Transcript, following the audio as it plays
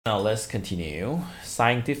Now let's continue.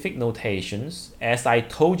 Scientific notations. As I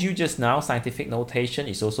told you just now, scientific notation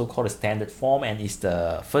is also called a standard form and is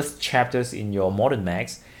the first chapters in your modern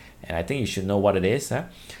maths. And I think you should know what it is.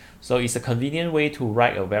 So it's a convenient way to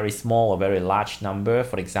write a very small or very large number.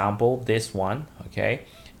 For example, this one, okay,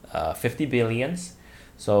 50 billions.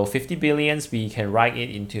 So 50 billions, we can write it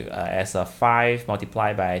into as a 5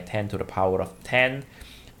 multiplied by 10 to the power of 10.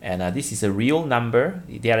 And this is a real number.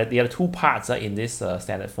 There are two parts in this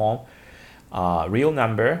standard form. Real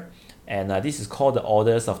number, and this is called the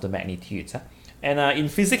orders of the magnitudes. And in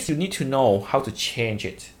physics, you need to know how to change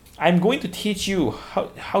it. I'm going to teach you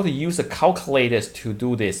how to use the calculators to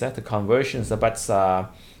do this, the conversions. But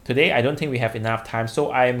today, I don't think we have enough time.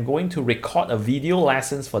 So I'm going to record a video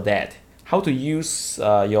lessons for that. How to use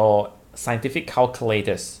your scientific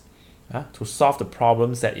calculators to solve the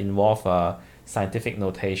problems that involve scientific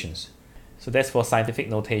notations. So that's for scientific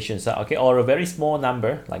notations. Okay, or a very small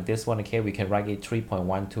number like this one. Okay, we can write it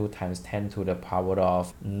 3.12 times 10 to the power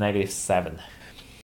of -7.